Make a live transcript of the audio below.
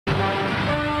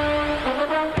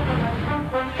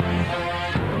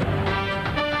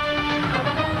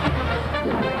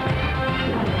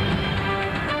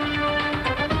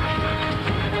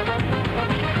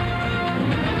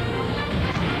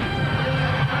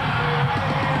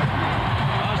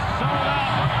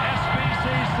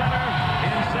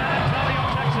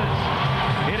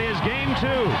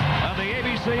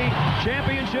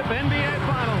championship NBA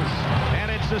Finals.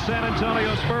 And it's the San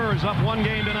Antonio Spurs up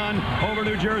 1-0 over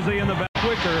New Jersey in the back.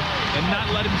 Quicker and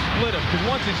not let him split him. Because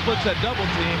once he splits that double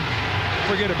team,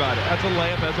 forget about it. That's a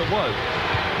layup as it was.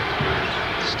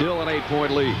 Still an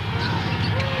 8-point lead.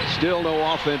 Still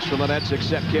no offense from the Nets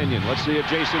except Kenyon. Let's see if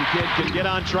Jason Kidd can get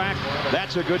on track.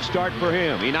 That's a good start for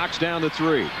him. He knocks down the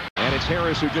three. And it's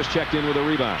Harris who just checked in with a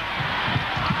rebound.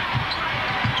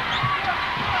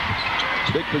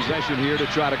 Big possession here to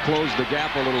try to close the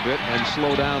gap a little bit and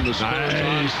slow down the Spurs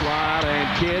onslaught. And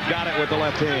Kidd got it with the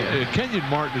left hand. Kenyon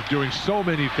Martin is doing so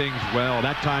many things well.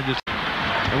 That time just...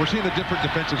 And we're seeing the different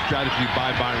defensive strategy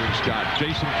by Byron Scott.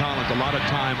 Jason Collins, a lot of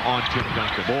time on Tim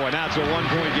Duncan. Boy, now it's a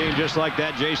one-point game just like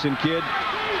that. Jason Kidd,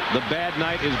 the bad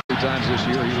night is 3 times this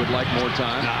year. He would like more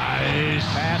time. Nice.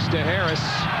 Pass to Harris.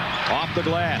 Off the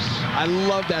glass. I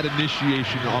love that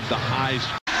initiation off the highs.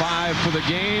 5 for the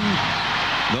game.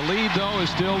 The lead, though, is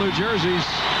still New Jersey's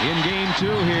in game 2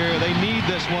 here. They need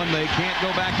this one. They can't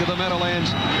go back to the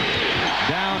Meadowlands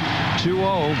down 2-0.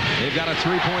 They've got a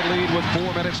 3-point lead with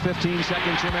 4 minutes, 15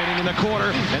 seconds remaining in the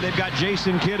quarter. And they've got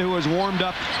Jason Kidd, who has warmed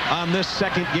up on this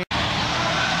second game.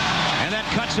 And that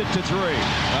cuts it to 3.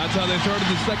 That's how they started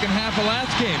the second half of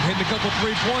last game. Hitting a couple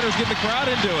three-pointers, getting the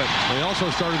crowd into it. They also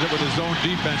started it with a zone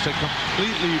defense that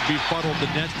completely befuddled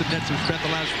the Nets. The Nets have spent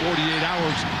the last 48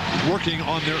 hours working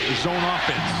on their zone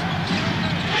offense.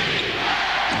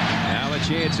 Now a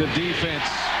chance of defense.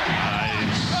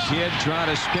 Nice. Kidd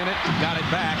trying to spin it, got it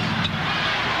back.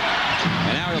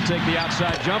 And now he'll take the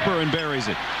outside jumper and buries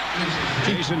it.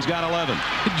 Jason's got 11.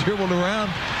 Dribbled around.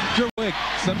 Quick.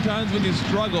 Sometimes when you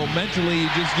struggle mentally, you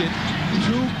just get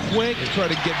too quick, try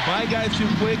to get by guys too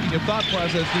quick, and your thought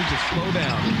process needs to slow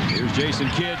down. Here's Jason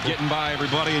Kidd getting by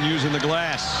everybody and using the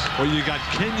glass. Well, you got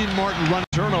Kenyon Martin running.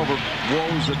 Turnover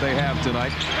woes that they have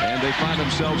tonight, and they find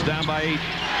themselves down by 8.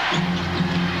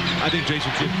 I think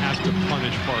Jason Kidd has to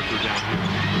punish Parker down here.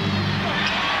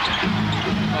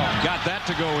 Oh, got that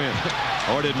to go in.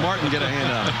 Or did Martin get a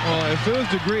hand on it? Well, if it was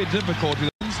degree of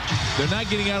difficulty, they're not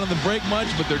getting out on the break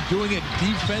much, but they're doing it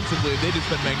defensively. They just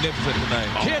been magnificent tonight.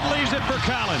 Kidd leaves it for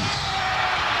Collins.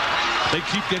 They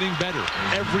keep getting better.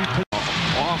 Every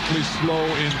awfully slow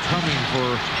in coming for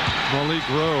Malik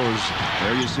Rose.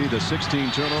 There you see the 16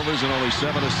 turnovers and only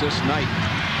 7 assists night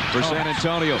for San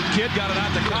Antonio. Kidd got it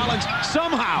out to Collins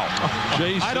somehow.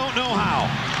 I don't know how.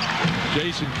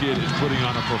 Jason Kidd is putting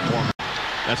on a performance.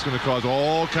 That's going to cause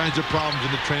all kinds of problems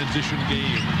in the transition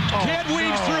game. Kidd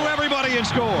weaves through everybody and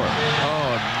score.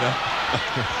 Oh,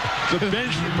 no. The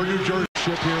bench for New Jersey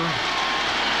here.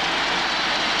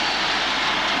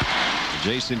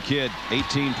 Jason Kidd,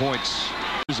 18 points.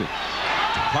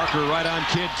 Parker right on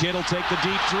Kidd. Kidd will take the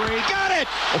deep 3. Got it!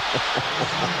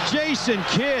 Jason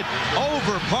Kidd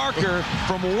over Parker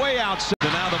from way outside.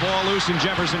 And now the ball loose, and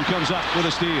Jefferson comes up with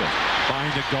a steal.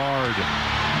 Find a guard.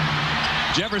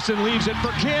 Jefferson leaves it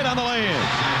for Kidd on the lay-in.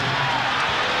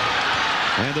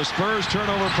 And the Spurs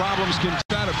turnover problems can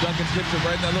Shot of Duncan sticks it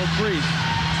right in that little crease.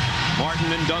 Martin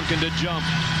and Duncan to jump.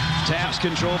 Taps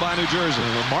controlled by New Jersey.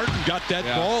 Martin got that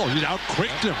ball. He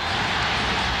out-quicked him.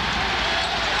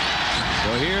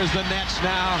 So here's the Nets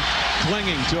now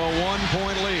clinging to a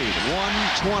 1-point lead.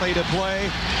 1:20 to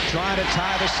play. Trying to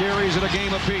tie the series at a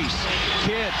game apiece.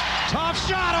 Kidd, tough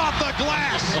shot off the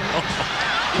glass.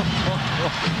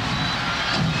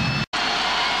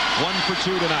 1 for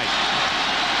 2 tonight.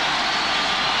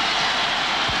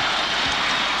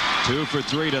 2 for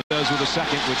 3 to does with a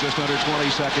second with just under 20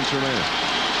 seconds remaining.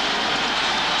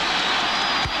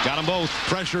 Got them both.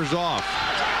 Pressure's off.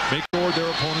 Make score their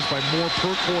opponents by more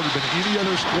per quarter than any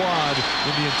other squad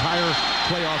in the entire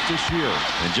playoffs this year.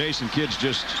 And Jason Kidd's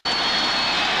just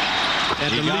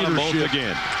and he the got them both leadership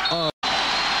again.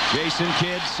 Jason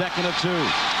Kidd, second of 2.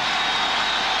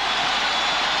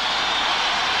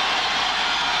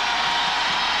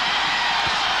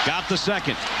 Got the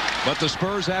second, but the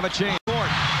Spurs have a chance.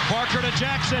 Parker to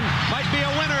Jackson, might be a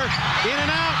winner, in and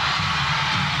out.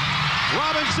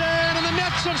 Robinson, and the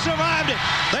Nets have survived it.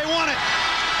 They won it.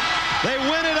 They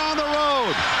win it on the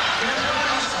road.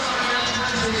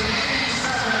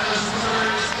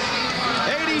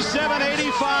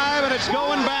 87-85, and it's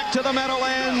going back to the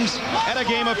Meadowlands at a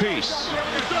game apiece.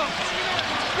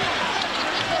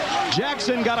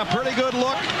 Jackson got a pretty good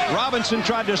look. Robinson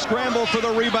tried to scramble for the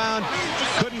rebound.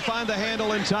 Couldn't find the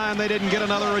handle in time. They didn't get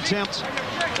another attempt.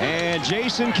 And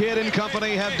Jason Kidd and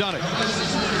company have done it.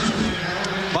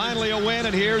 Finally a win,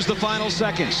 and here's the final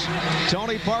seconds.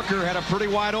 Tony Parker had a pretty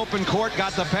wide open court,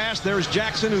 got the pass. There's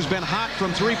Jackson, who's been hot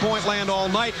from three-point land all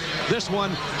night. This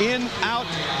one in, out.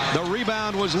 The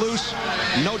rebound was loose.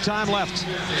 No time left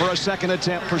for a second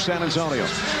attempt for San Antonio.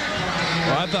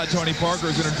 Well, I thought Tony Parker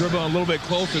was going to dribble a little bit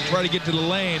closer, try to get to the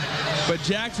lane. But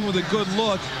Jackson with a good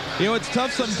look. You know, it's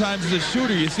tough sometimes as a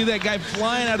shooter. You see that guy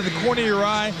flying out of the corner of your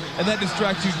eye, and that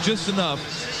distracts you just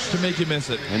enough to make you miss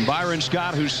it. And Byron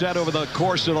Scott, who said over the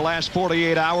course of the last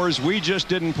 48 hours, we just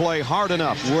didn't play hard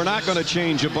enough. We're not going to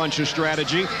change a bunch of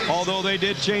strategy. Although they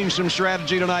did change some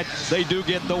strategy tonight, they do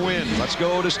get the win. Let's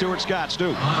go to Stuart Scott.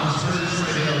 Stu.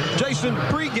 Jason,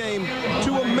 pregame,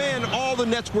 to a man, all the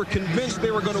Nets were convinced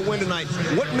they were going to win tonight.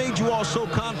 What made you all so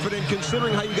confident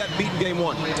considering how you got beaten game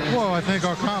one? Well, I think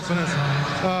our confidence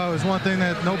is one thing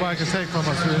that nobody can take from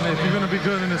us. And if you're going to be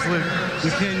good in this league,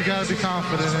 you got to be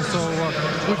confident. And so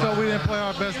we felt we didn't play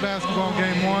our best basketball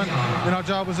in game one, and our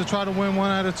job was to try to win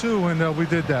 1 out of 2, and we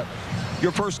did that.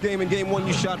 Your first game in game one,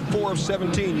 you shot 4 of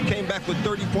 17. You came back with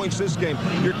 30 points this game.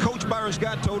 Your coach, Byron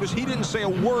Scott, told us he didn't say a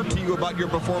word to you about your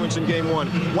performance in game one.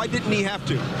 Why didn't he have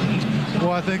to?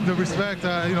 Well, I think the respect,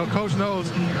 Coach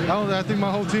knows. I think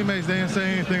my whole teammates, they didn't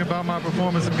say anything about my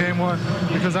performance in game one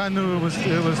because I knew it was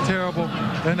terrible,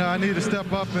 and I need to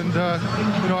step up, and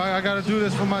I got to do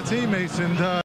this for my teammates, and